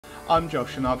I'm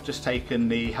Josh and I've just taken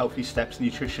the Healthy Steps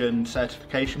Nutrition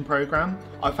Certification Programme.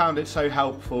 I found it so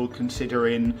helpful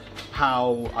considering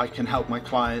how I can help my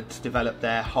clients develop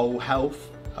their whole health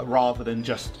rather than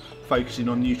just focusing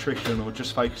on nutrition or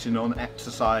just focusing on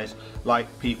exercise like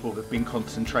people have been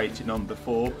concentrating on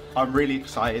before. I'm really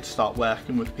excited to start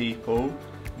working with people.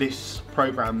 This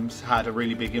program's had a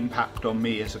really big impact on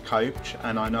me as a coach,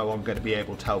 and I know I'm going to be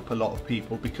able to help a lot of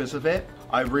people because of it.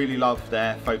 I really love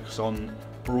their focus on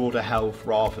broader health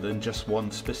rather than just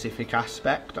one specific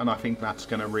aspect, and I think that's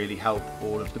going to really help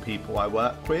all of the people I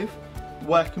work with.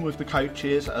 Working with the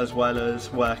coaches as well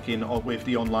as working with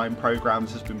the online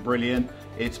programs has been brilliant.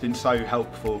 It's been so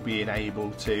helpful being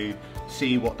able to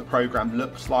see what the program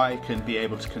looks like and be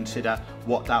able to consider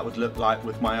what that would look like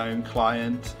with my own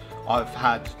clients. I've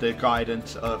had the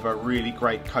guidance of a really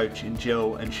great coach in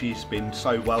Jill, and she's been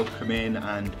so welcoming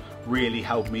and really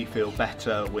helped me feel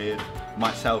better with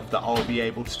myself that I'll be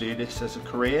able to do this as a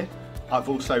career. I've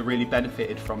also really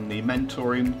benefited from the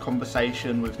mentoring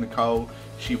conversation with Nicole.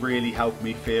 She really helped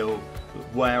me feel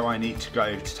where I need to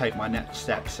go to take my next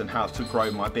steps and how to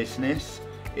grow my business.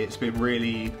 It's been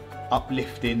really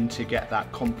uplifting to get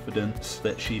that confidence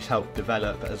that she's helped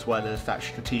develop, as well as that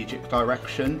strategic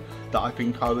direction that I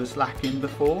think I was lacking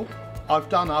before. I've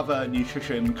done other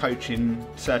nutrition coaching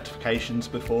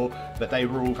certifications before, but they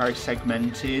were all very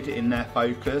segmented in their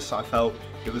focus. I felt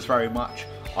it was very much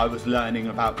I was learning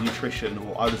about nutrition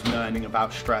or I was learning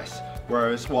about stress,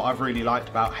 whereas what I've really liked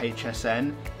about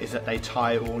HSN is that they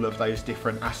tie all of those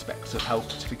different aspects of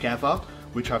health together,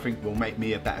 which I think will make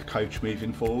me a better coach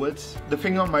moving forwards. The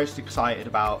thing I'm most excited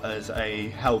about as a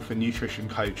health and nutrition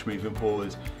coach moving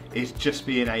forwards is just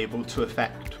being able to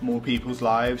affect more people's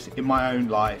lives. In my own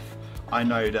life, I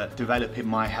know that developing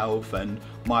my health and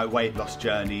my weight loss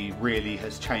journey really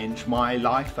has changed my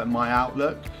life and my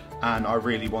outlook, and I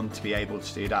really want to be able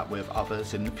to do that with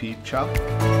others in the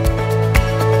future.